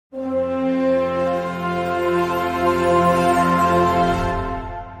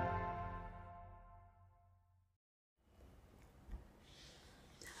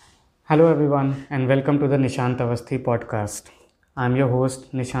Hello, everyone, and welcome to the Nishant Awasthi podcast. I'm your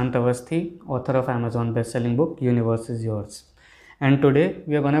host, Nishant Awasthi, author of Amazon bestselling book, Universe is Yours. And today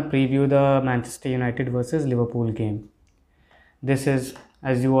we are going to preview the Manchester United versus Liverpool game. This is,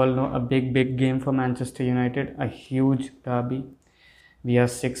 as you all know, a big game for Manchester United, a huge derby. We are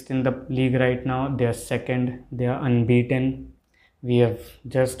sixth in the league right now, they are second, they are unbeaten. We have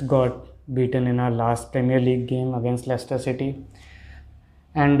just got beaten in our last Premier League game against Leicester City.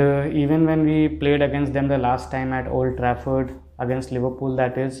 And even when we played against them the last time at Old Trafford against Liverpool,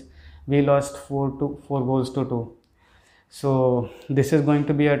 that is, we lost 4 goals to 2. So this is going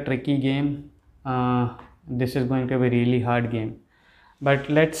to be a tricky game. This is going to be a really hard game. But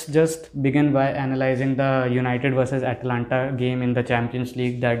let's just begin by analyzing the United versus Atlanta game in the Champions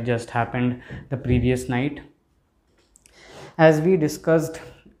League that just happened the previous night. As we discussed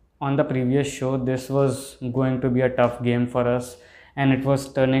on the previous show, this was going to be a tough game for us, and it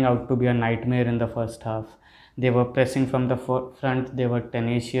was turning out to be a nightmare in the first half. They were pressing from the front, they were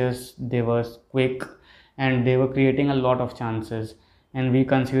tenacious, they were quick, and they were creating a lot of chances. And we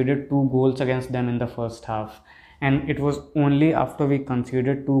conceded 2 goals against them in the first half. And it was only after we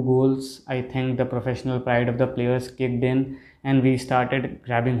conceded 2 goals, I think the professional pride of the players kicked in, and we started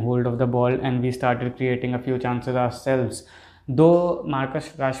grabbing hold of the ball and we started creating a few chances ourselves. Though Marcus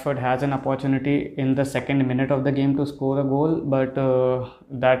Rashford has an opportunity in the second minute of the game to score a goal, but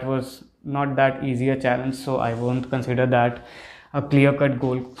that was not that easy a challenge, so I won't consider that a clear-cut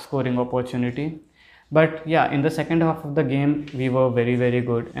goal scoring opportunity. But yeah, in the second half of the game, we were very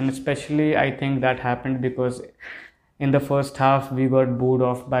good, and especially I think that happened because in the first half we got booed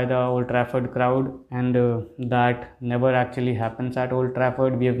off by the Old Trafford crowd, and that never actually happens at Old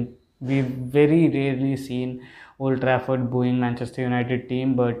Trafford. We've very rarely seen Old Trafford booing Manchester United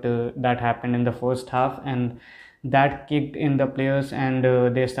team, but that happened in the first half, and that kicked in the players, and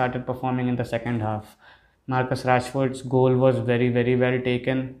they started performing in the second half. Marcus Rashford's goal was very well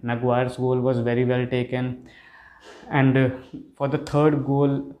taken. Maguire's goal was very well taken, and for the third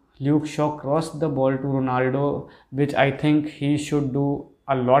goal, Luke Shaw crossed the ball to Ronaldo, which I think he should do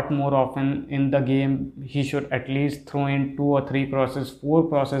a lot more often in the game. He should at least throw in 2 or 3 crosses, 4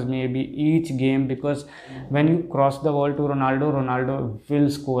 crosses maybe each game, because when you cross the ball to Ronaldo will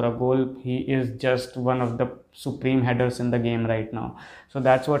score a goal. He is just one of the supreme headers in the game right now. So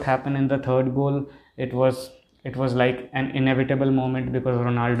that's what happened in the third goal. It was like an inevitable moment because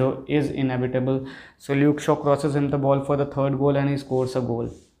Ronaldo is inevitable. So Luke Shaw crosses him the ball for the third goal and he scores a goal.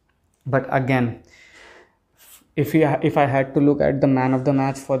 But again, if I had to look at the man of the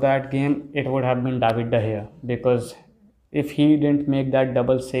match for that game, it would have been David De Gea, because if he didn't make that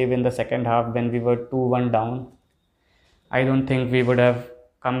double save in the second half when we were 2-1 down, I don't think we would have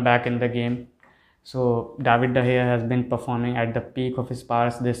come back in the game. So David De Gea has been performing at the peak of his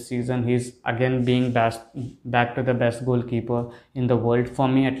powers this season. He's again being back to the best goalkeeper in the world. For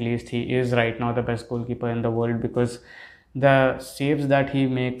me at least, he is right now the best goalkeeper in the world, because the saves that he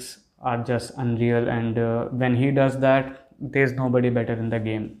makes are just unreal, and when he does that, there's nobody better in the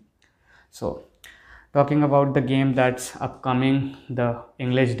game. So talking about the game that's upcoming, the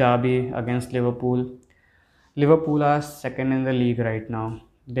English derby against Liverpool. Liverpool are second in the league right now.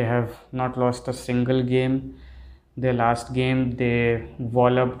 They have not lost a single game. Their last game, they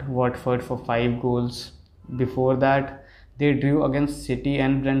walloped Watford for 5 goals. Before that, they drew against City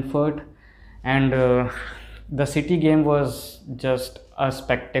and Brentford, and the City game was just a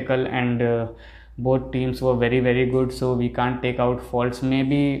spectacle, and both teams were very good, so we can't take out faults.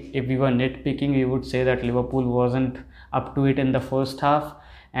 Maybe if we were nitpicking, we would say that Liverpool wasn't up to it in the first half,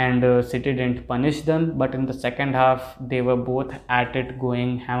 and City didn't punish them, but in the second half they were both at it,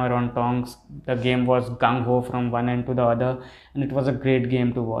 going hammer on tongs. The game was gung-ho from one end to the other, and it was a great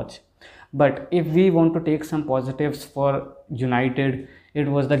game to watch. But if we want to take some positives for United, it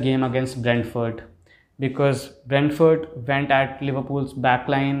was the game against Brentford, because Brentford went at Liverpool's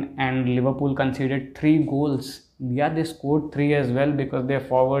backline and Liverpool conceded 3 goals. Yeah, they scored 3 as well because their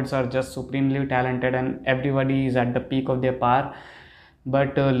forwards are just supremely talented and everybody is at the peak of their power.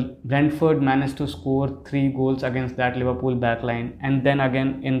 But Brentford managed to score 3 goals against that Liverpool backline. And then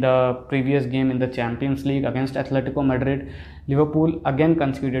again in the previous game in the Champions League against Atletico Madrid, Liverpool again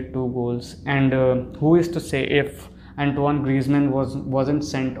conceded 2 goals. And who is to say, if Antoine Griezmann wasn't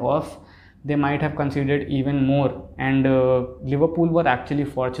sent off, they might have conceded even more. And Liverpool were actually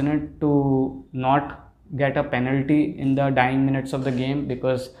fortunate to not get a penalty in the dying minutes of the game,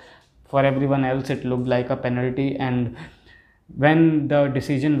 because for everyone else it looked like a penalty, and when the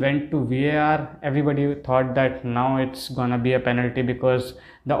decision went to VAR, everybody thought that now it's gonna be a penalty, because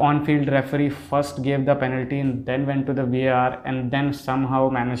the on-field referee first gave the penalty and then went to the VAR and then somehow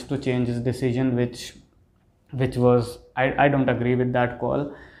managed to change his decision, which was, I don't agree with that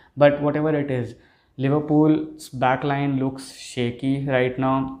call. But whatever it is, Liverpool's backline looks shaky right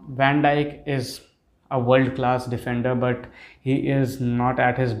now. Van Dijk is a world class defender, but he is not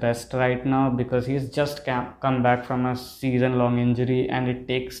at his best right now because he's just come back from a season long injury, and it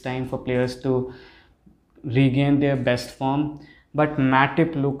takes time for players to regain their best form. But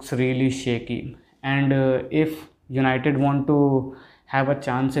Matip looks really shaky, and if United want to have a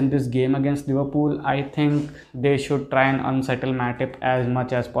chance in this game against Liverpool, I think they should try and unsettle Matip as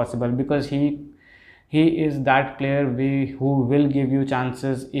much as possible, because he is that player who will give you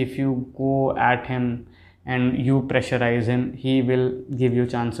chances. If you go at him and you pressurize him, he will give you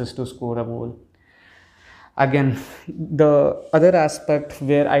chances to score a goal. Again, the other aspect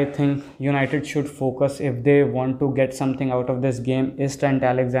where I think United should focus if they want to get something out of this game is Trent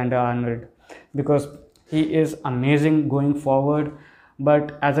Alexander-Arnold, because he is amazing going forward,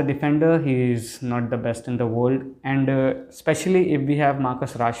 but as a defender he is not the best in the world. And especially if we have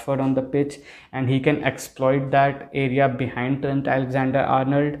Marcus Rashford on the pitch and he can exploit that area behind Trent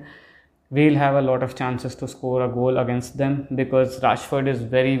Alexander-Arnold, we'll have a lot of chances to score a goal against them, because Rashford is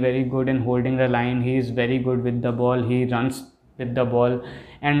very, very good in holding the line. He is very good with the ball. He runs with the ball.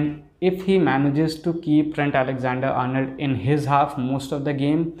 And if he manages to keep Trent Alexander-Arnold in his half most of the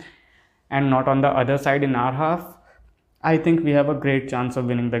game and not on the other side in our half, I think we have a great chance of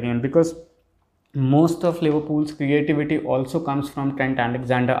winning the game, because most of Liverpool's creativity also comes from Trent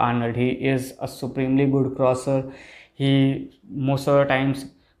Alexander-Arnold. He is a supremely good crosser. He most of the times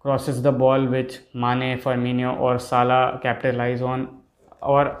crosses the ball which Mane, Firmino or Salah capitalize on,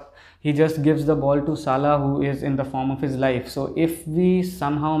 or he just gives the ball to Salah, who is in the form of his life. So if we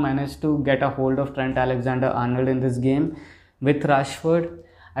somehow manage to get a hold of Trent Alexander-Arnold in this game with Rashford,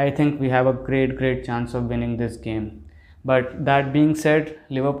 I think we have a great chance of winning this game. But that being said,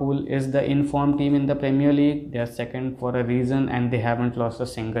 Liverpool is the informed team in the Premier League. They are second for a reason and they haven't lost a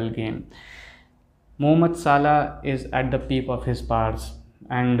single game. Mohamed Salah is at the peak of his powers,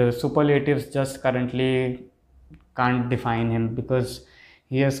 and superlatives just currently can't define him, because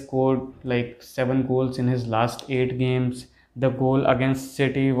he has scored like 7 goals in his last 8 games. The goal against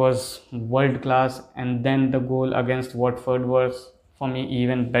City was world class, and then the goal against Watford was for me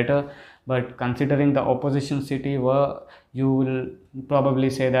even better. But considering the opposition City were, you will probably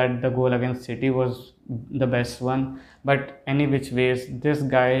say that the goal against City was the best one. But any which ways, this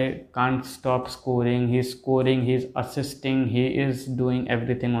guy can't stop scoring. He's scoring, he's assisting, he is doing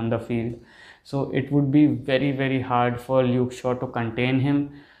everything on the field. So it would be very hard for Luke Shaw to contain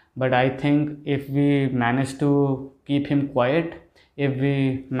him. But I think if we manage to keep him quiet, if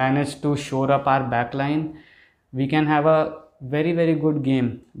we manage to shore up our backline, we can have a very good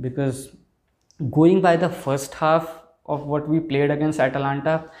game. Because going by the first half of what we played against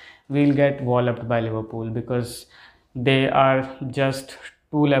Atalanta, we'll get walloped by Liverpool, because they are just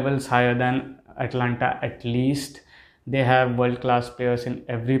 2 levels higher than Atalanta at least. They have world class players in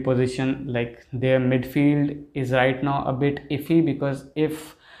every position. Like, their midfield is right now a bit iffy, because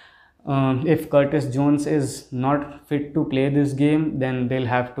if Curtis Jones is not fit to play this game, then they'll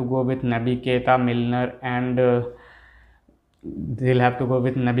have to go with Naby Keita, Milner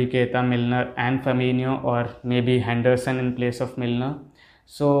and Firmino, or maybe Henderson in place of Milner.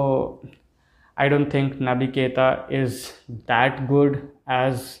 So I don't think Naby Keita is that good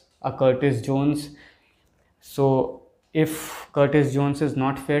as a Curtis Jones. So if Curtis Jones is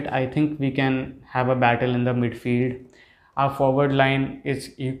not fit, I think we can have a battle in the midfield. Our forward line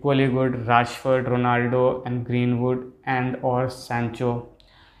is equally good. Rashford, Ronaldo and Greenwood and or Sancho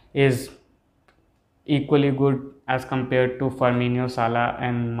is equally good as compared to Firmino, Salah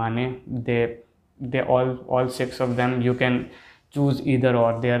and Mane. They all 6 of them, you can choose either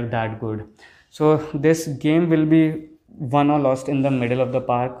or, they are that good. So this game will be won or lost in the middle of the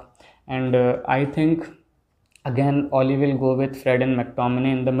park, and I think again Oli will go with Fred and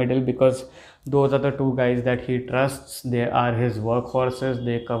McTominay in the middle, because those are the 2 guys that he trusts. They are his workhorses.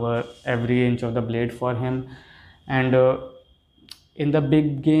 They cover every inch of the blade for him. And in the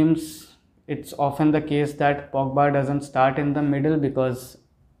big games, it's often the case that Pogba doesn't start in the middle, because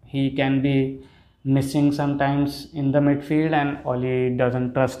he can be missing sometimes in the midfield and Oli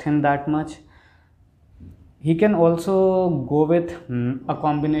doesn't trust him that much. He can also go with a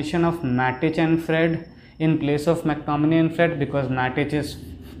combination of Matic and Fred in place of McTominay and Fred, because Matic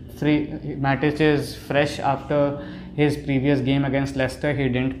is fresh after his previous game against Leicester. He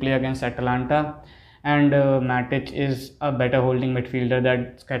didn't play against Atalanta, and Matic is a better holding midfielder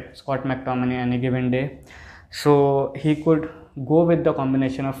than Scott McTominay any given day. So he could go with the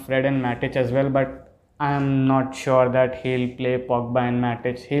combination of Fred and Matic as well, but I am not sure that he'll play Pogba and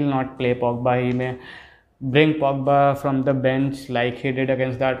Matic. He'll not play Pogba. He may bring Pogba from the bench like he did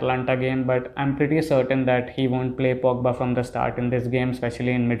against the Atlanta game, but I'm pretty certain that he won't play Pogba from the start in this game,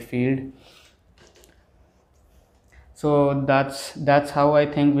 especially in midfield. So that's how I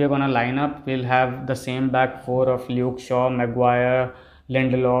think we're gonna line up. We'll have the same back four of Luke Shaw, Maguire,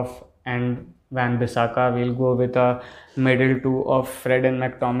 Lindelof, and Van Bissaka. We'll go with a middle two of Fred and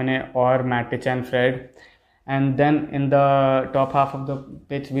McTominay or Matic and Fred. And then in the top half of the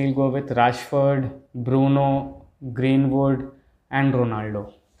pitch, we'll go with Rashford, Bruno, Greenwood, and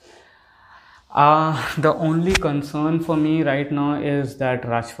Ronaldo. The only concern for me right now is that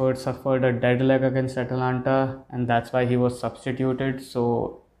Rashford suffered a dead leg against Atalanta, and that's why he was substituted.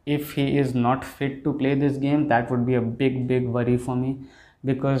 So if he is not fit to play this game, that would be a big worry for me,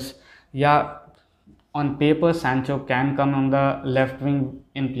 because yeah, on paper Sancho can come on the left wing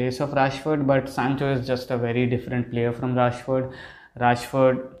in place of Rashford, but Sancho is just a very different player from Rashford.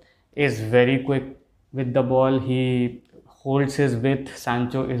 Rashford is very quick with the ball. He holds his width.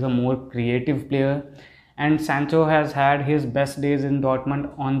 Sancho is a more creative player, and Sancho has had his best days in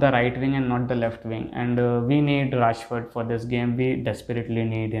Dortmund on the right wing and not the left wing, and we need Rashford for this game. We desperately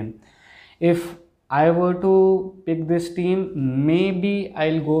need him. If I were to pick this team, maybe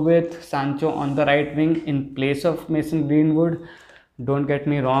I'll go with Sancho on the right wing in place of Mason Greenwood. Don't get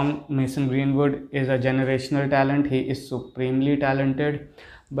me wrong, Mason Greenwood is a generational talent. He is supremely talented,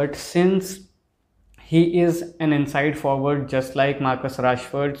 but since he is an inside forward just like Marcus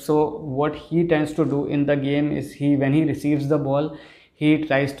Rashford, so what he tends to do in the game is when he receives the ball, he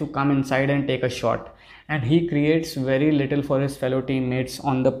tries to come inside and take a shot, and he creates very little for his fellow teammates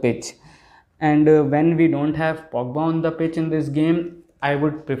on the pitch. And when we don't have Pogba on the pitch in this game, I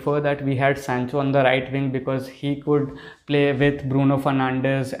would prefer that we had Sancho on the right wing, because he could play with Bruno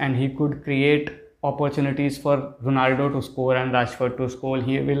Fernandes and he could create opportunities for Ronaldo to score and Rashford to score.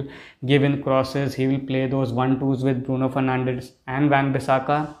 He will give in crosses. He will play those 1-2s with Bruno Fernandes and Van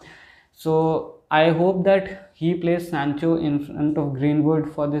Bissaka. So I hope that he plays Sancho in front of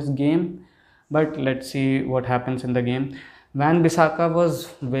Greenwood for this game. But let's see what happens in the game. Van Bissaka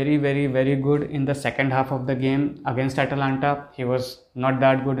was very good in the second half of the game against Atalanta. He was not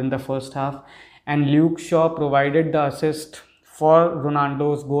that good in the first half. And Luke Shaw provided the assist for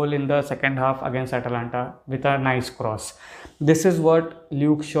Ronaldo's goal in the second half against Atalanta with a nice cross. This is what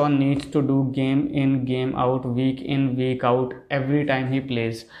Luke Shaw needs to do game in, game out, week in, week out, every time he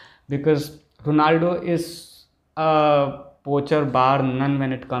plays. Because Ronaldo is a poacher bar none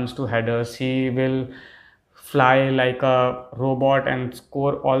when it comes to headers. He will fly like a robot and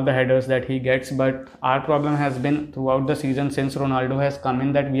score all the headers that he gets, but our problem has been throughout the season since Ronaldo has come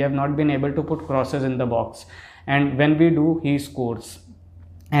in that we have not been able to put crosses in the box, and when we do, he scores.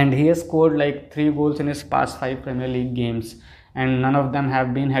 And he has scored like 3 goals in his past 5 Premier League games, and none of them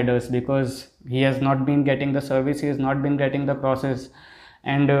have been headers because he has not been getting the service, he has not been getting the crosses.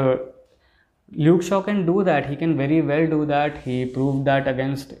 And Luke Shaw can do that. He can very well do that. He proved that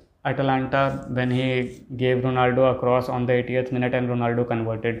against Atalanta when he gave Ronaldo a cross on the 80th minute and Ronaldo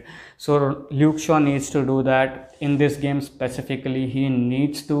converted. So Luke Shaw needs to do that in this game specifically. He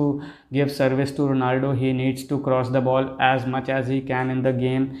needs to give service to Ronaldo. He needs to cross the ball as much as he can in the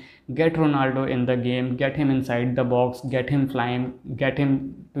game. Get Ronaldo in the game, get him inside the box, get him flying, get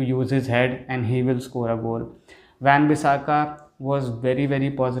him to use his head, and he will score a goal. Van Bissaka was very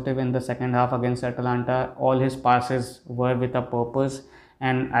positive in the second half against Atalanta. All his passes were with a purpose,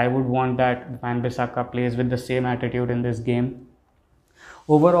 and I would want that Van Bissaka plays with the same attitude in this game.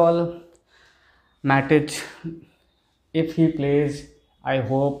 Overall, Matic, if he plays, I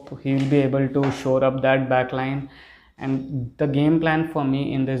hope he will be able to shore up that back line. And the game plan for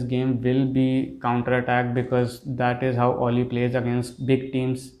me in this game will be counter-attack, because that is how Oli plays against big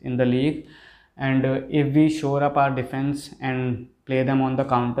teams in the league. And if we shore up our defense and play them on the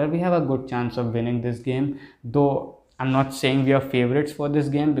counter, we have a good chance of winning this game. Though I'm not saying we are favorites for this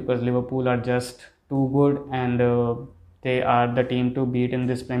game, because Liverpool are just too good and they are the team to beat in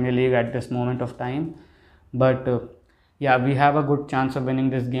this Premier League at this moment of time. But yeah, we have a good chance of winning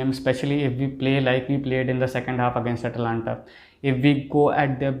this game, especially if we play like we played in the second half against Atalanta. If we go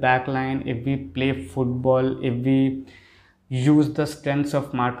at their back line, if we play football, if we use the strengths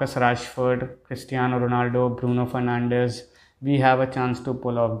of Marcus Rashford, Cristiano Ronaldo, Bruno Fernandes, we have a chance to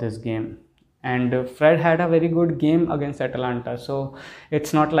pull off this game. And Fred had a very good game against Atalanta, so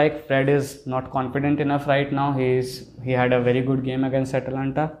it's not like Fred is not confident enough right now. He had a very good game against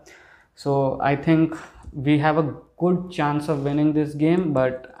Atalanta. So I think we have a good chance of winning this game,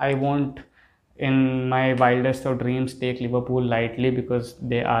 but I won't, in my wildest of dreams, take Liverpool lightly, because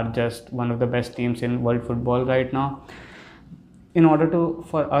they are just one of the best teams in world football right now. In order to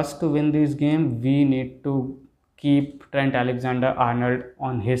for us to win this game, we need to keep Trent Alexander-Arnold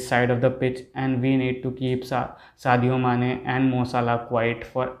on his side of the pitch, and we need to keep Sadio Mane and Mo Salah quiet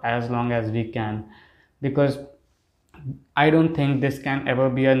for as long as we can, because I don't think this can ever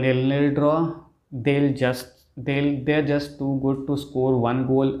be a nil-nil draw. They're just too good to score one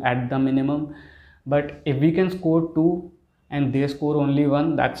goal at the minimum. But if we can score two and they score only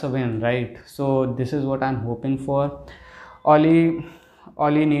one, that's a win, right? So this is what I'm hoping for. Oli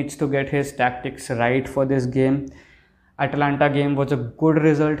Oli needs to get his tactics right for this game. Atalanta game was a good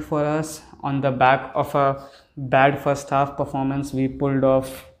result for us. On the back of a bad first half performance, we pulled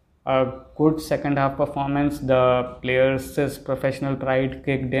off a good second half performance. The players' professional pride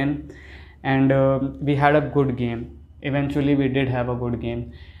kicked in, and we had a good game. Eventually we did have a good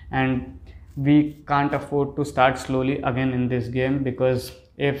game, and we can't afford to start slowly again in this game, because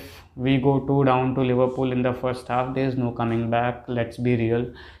if we go 2 down to Liverpool in the first half, there is no coming back. Let's be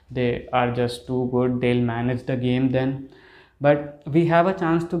real, they are just too good. They'll manage the game then. But we have a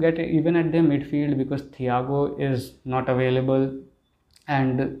chance to get even at their midfield, because Thiago is not available,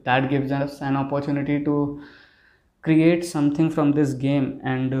 and that gives us an opportunity to create something from this game.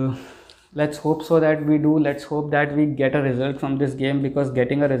 And let's hope so that we do. Let's hope that we get a result from this game, because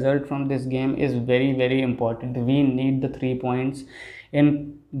getting a result from this game is very, very important. We need the 3 points.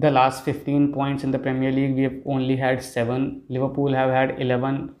 In the last 15 points in the Premier League, we have only had 7. Liverpool have had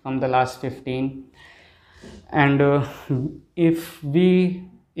 11 from the last 15. And if we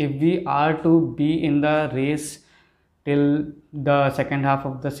are to be in the race till the second half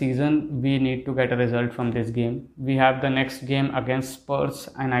of the season, we need to get a result from this game. We have the next game against Spurs,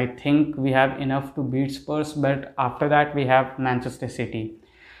 and I think we have enough to beat Spurs, but after that we have Manchester City.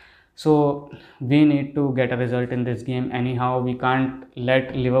 So we need to get a result in this game anyhow. We can't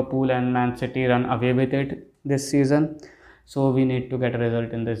let Liverpool and Man City run away with it this season. So we need to get a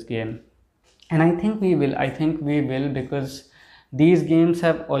result in this game. And I think we will, because these games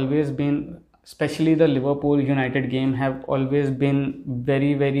have always been, especially the Liverpool United game, have always been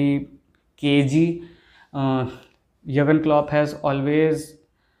very, very cagey. Jurgen Klopp has always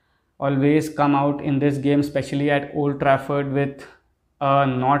come out in this game, especially at Old Trafford, with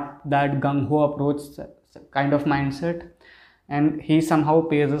not that gung-ho approach kind of mindset, and he somehow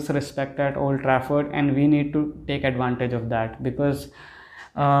pays us respect at Old Trafford, and we need to take advantage of that, because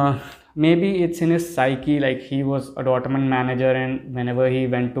maybe it's in his psyche. Like, he was a Dortmund manager, and whenever he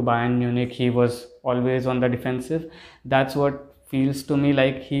went to Bayern Munich, he was always on the defensive. That's what feels to me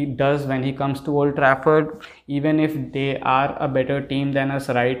like he does when he comes to Old Trafford, even if they are a better team than us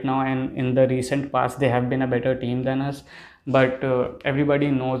right now, and in the recent past they have been a better team than us. But everybody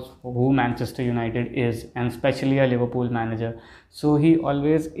knows who Manchester United is, and especially a Liverpool manager. So he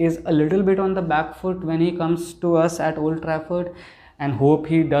always is a little bit on the back foot when he comes to us at Old Trafford, and hope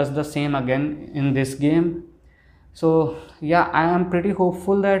he does the same again in this game. So yeah, I am pretty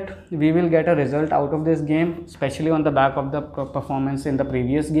hopeful that we will get a result out of this game, especially on the back of the performance in the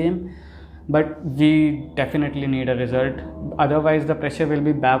previous game. But we definitely need a result, otherwise the pressure will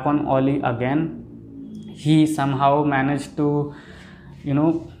be back on Oli again. He somehow managed to,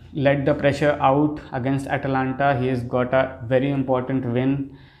 let the pressure out against Atalanta. He has got a very important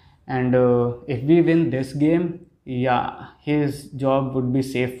win, and if we win this game, yeah, his job would be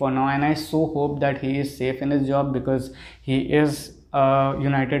safe for now. And I so hope that he is safe in his job, because he is a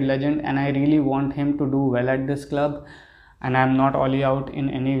United legend, and I really want him to do well at this club. And I'm not Oli out in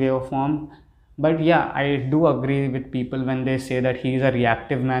any way or form. But yeah, I do agree with people when they say that he is a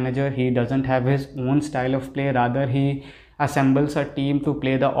reactive manager. He doesn't have his own style of play, rather he assembles a team to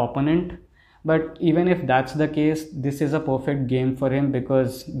play the opponent. But even if that's the case, this is a perfect game for him,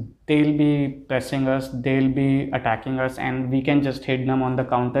 because they'll be pressing us, they'll be attacking us, and we can just hit them on the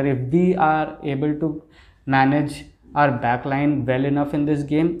counter. If we are able to manage our backline well enough in this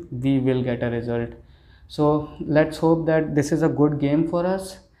game, we will get a result. So let's hope that this is a good game for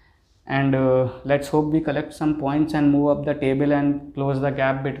us, and let's hope we collect some points and move up the table and close the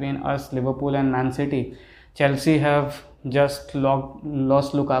gap between us, Liverpool and Man City. Chelsea have just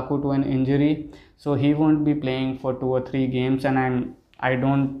lost Lukaku to an injury, so he won't be playing for 2 or 3 games, and I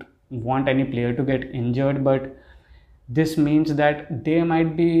don't want any player to get injured, but this means that they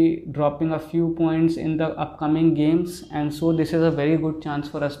might be dropping a few points in the upcoming games, and so this is a very good chance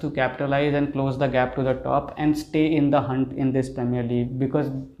for us to capitalize and close the gap to the top and stay in the hunt in this Premier League,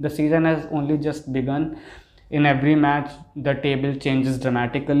 because the season has only just begun. In every match the table changes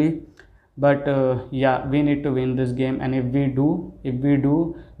dramatically, But yeah, we need to win this game, and if we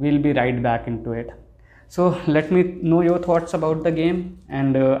do, we'll be right back into it. So let me know your thoughts about the game,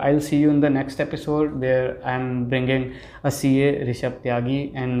 and I'll see you in the next episode where I'm bringing a CA, Rishabh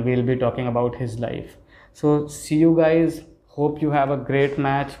Tyagi, and we'll be talking about his life. So see you guys. Hope you have a great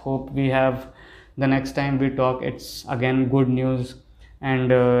match. Hope we have the next time we talk, it's again good news, and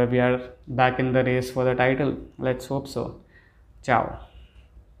we are back in the race for the title. Let's hope so. Ciao.